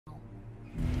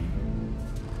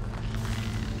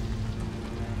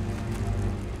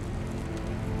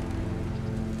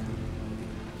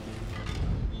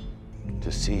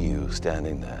to see you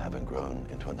standing there having grown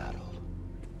into an adult.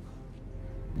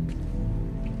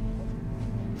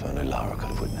 If only Lara could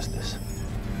have witnessed this.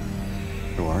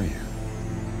 Who are you?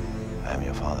 I am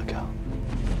your father, Cal.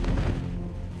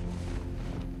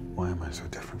 Why am I so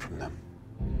different from them?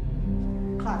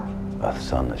 Earth's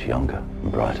sun that's younger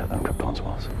and brighter than Krypton's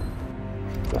was.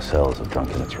 Your cells have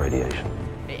drunk in its radiation.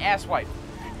 Hey, asswipe.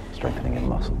 Strengthening your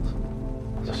muscles,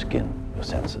 the skin, your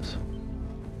senses.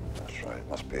 That's right, it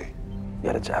must be.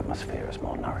 Yet its atmosphere is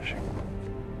more nourishing.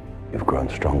 You've grown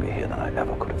stronger here than I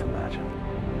ever could have imagined.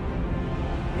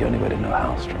 The only way to know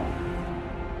how strong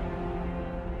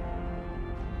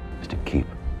is to keep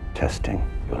testing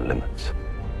your limits.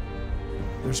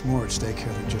 There's more at stake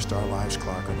here than just our lives,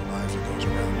 Clark, or the lives of those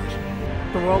around us.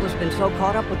 The world has been so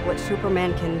caught up with what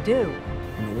Superman can do.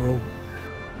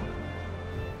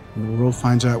 When the world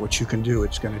finds out what you can do,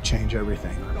 it's going to change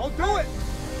everything. Don't do it!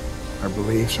 Our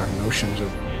beliefs, our notions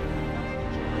of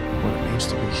what it means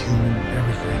to be human,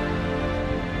 everything.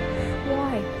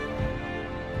 Why?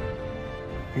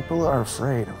 People are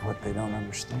afraid of what they don't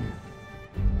understand.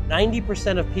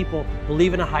 90% of people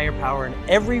believe in a higher power, and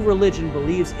every religion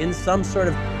believes in some sort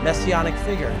of messianic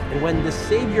figure. And when the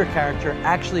savior character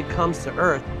actually comes to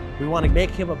Earth, we want to make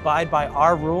him abide by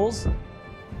our rules.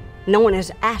 No one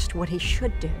has asked what he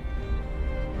should do.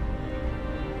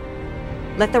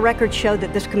 Let the record show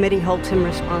that this committee holds him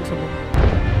responsible.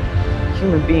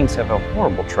 Human beings have a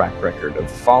horrible track record of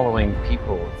following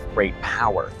people of great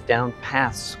power down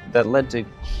paths that led to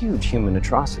huge human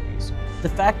atrocities. The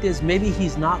fact is, maybe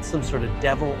he's not some sort of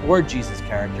devil or Jesus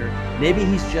character. Maybe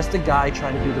he's just a guy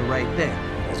trying to do the right thing.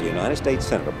 As a United States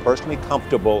Senator, personally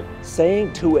comfortable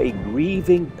saying to a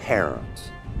grieving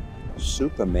parent,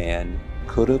 Superman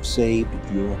could have saved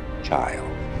your child,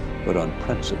 but on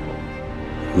principle,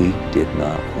 we did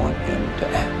not want him to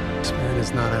act. This man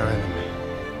is not our enemy.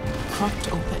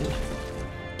 Propped open.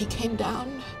 He came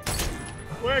down.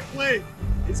 Quickly!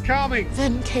 It's coming!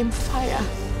 Then came fire.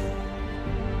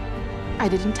 I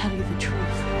didn't tell you the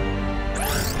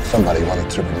truth. Somebody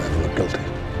wanted Superman to look guilty.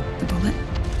 The bullet?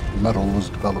 The metal was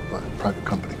developed by a private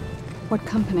company, What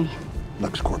company?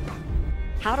 LexCorp.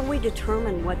 How do we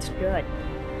determine what's good?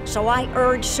 So I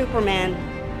urge Superman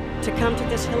to come to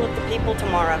this hill of the people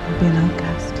tomorrow. Be an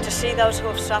outcast. To see those who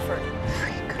have suffered.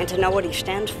 And to know what he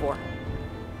stands for.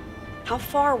 How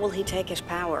far will he take his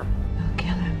power? I'll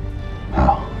kill him.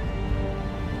 How?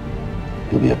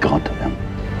 You'll be a god to them.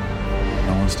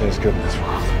 No one stays good in this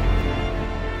world.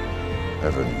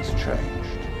 Everything's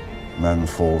changed. Men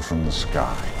fall from the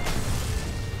sky.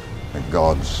 The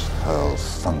gods hurl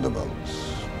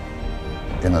thunderbolts.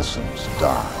 Innocents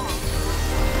die.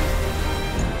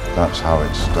 That's how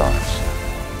it starts.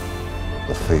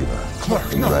 The fever,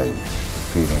 the rage, the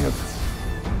feeling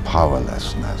of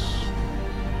powerlessness.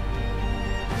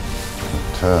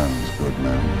 It turns good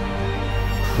men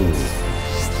cruel.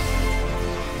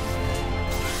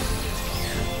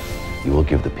 You will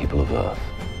give the people of Earth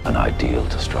an ideal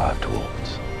to strive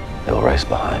towards. They will race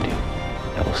behind you.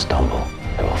 They will stumble.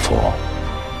 They will fall.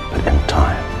 But in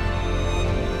time,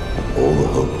 all the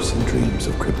hopes and dreams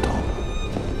of Krypton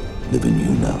live in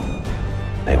you now.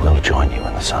 They will join you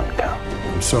in the sun, Cal.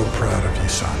 I'm so proud of you,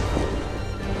 son.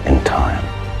 In time,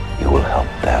 you will help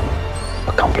them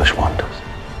accomplish wonders.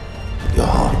 Your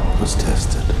heart was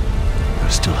tested.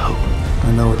 There's still hope.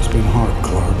 I know it's been hard,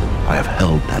 Clark. I have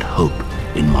held that hope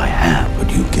in my hand. But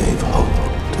you gave hope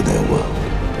to their world.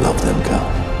 Love them, Cal,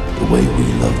 the way we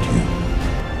loved you.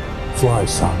 Fly,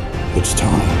 son. It's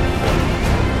time.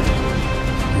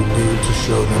 You need to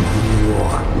show them who you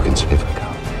are. You can save her,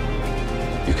 Cal.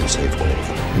 You can save all of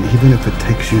them. And even if it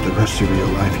takes you the rest of your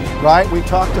life. Right, we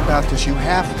talked about this. You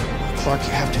have to. Clark,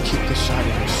 you have to keep this side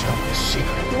of yourself a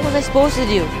secret. What was I supposed to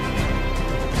do?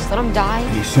 Just let him die?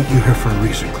 He sent you here for a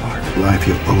reason, Clark. Life,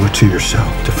 you owe it to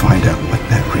yourself to find out what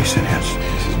that reason is.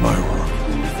 This is my world.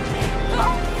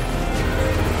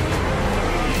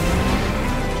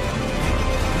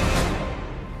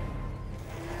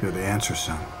 You're the answer,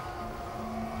 son.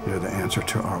 You're the answer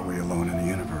to are we alone in the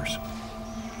universe?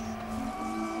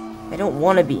 I don't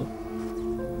want to be.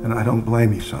 And I don't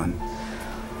blame you, son.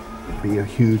 It'd be a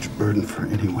huge burden for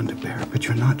anyone to bear. But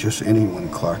you're not just anyone,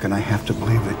 Clark, and I have to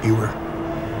believe that you were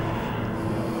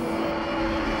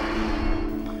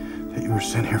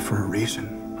sent here for a reason.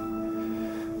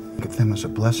 Think of them as a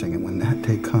blessing, and when that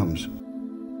day comes,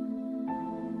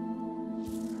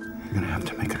 you're gonna have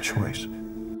to make a choice.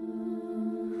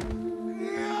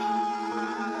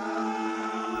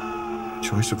 A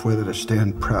choice of whether to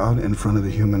stand proud in front of the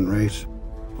human race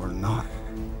or not.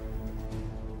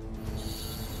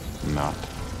 Not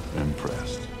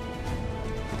impressed.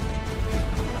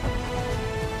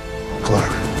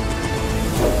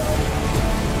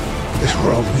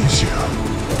 for Elysia.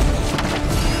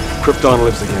 Krypton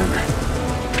lives again.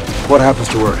 What happens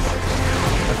to Earth?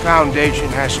 The foundation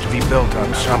has to be built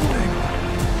on something.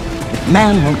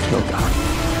 Man won't kill God.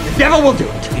 The devil will do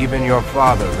it. Even your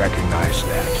father recognized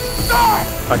that.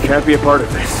 I can't be a part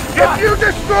of this. If you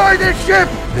destroy this ship,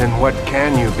 then what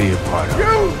can you be a part of?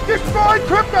 You destroyed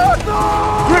Krypton!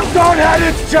 Krypton had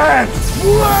its chance!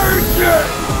 Where's it?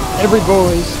 Every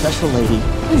boy's special lady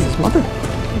is his mother.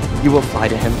 You will fly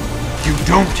to him. You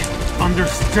don't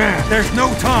understand. There's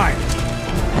no time.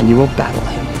 And you will battle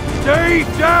him. Stay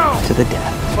down! To the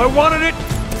death. If I wanted it,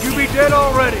 you'd be dead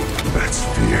already. That's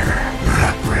fear,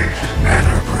 not great men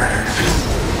are brave.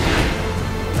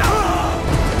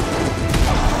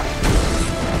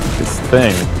 This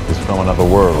thing is from another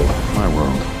world. My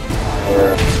world.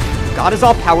 God is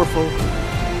all powerful.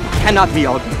 He cannot be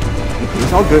all good. If he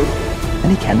is all good, then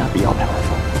he cannot be all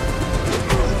powerful.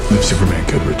 If Superman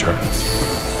could return,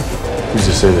 who's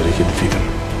to say that he could defeat him?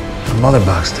 The Mother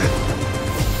Box did.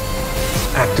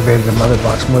 Activated the Mother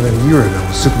Box more than a year ago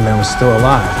when Superman was still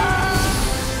alive.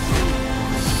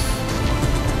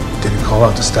 Didn't call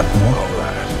out to Steppenwolf.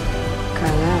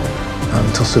 Not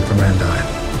until Superman died.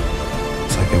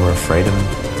 It's like they were afraid of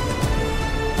him.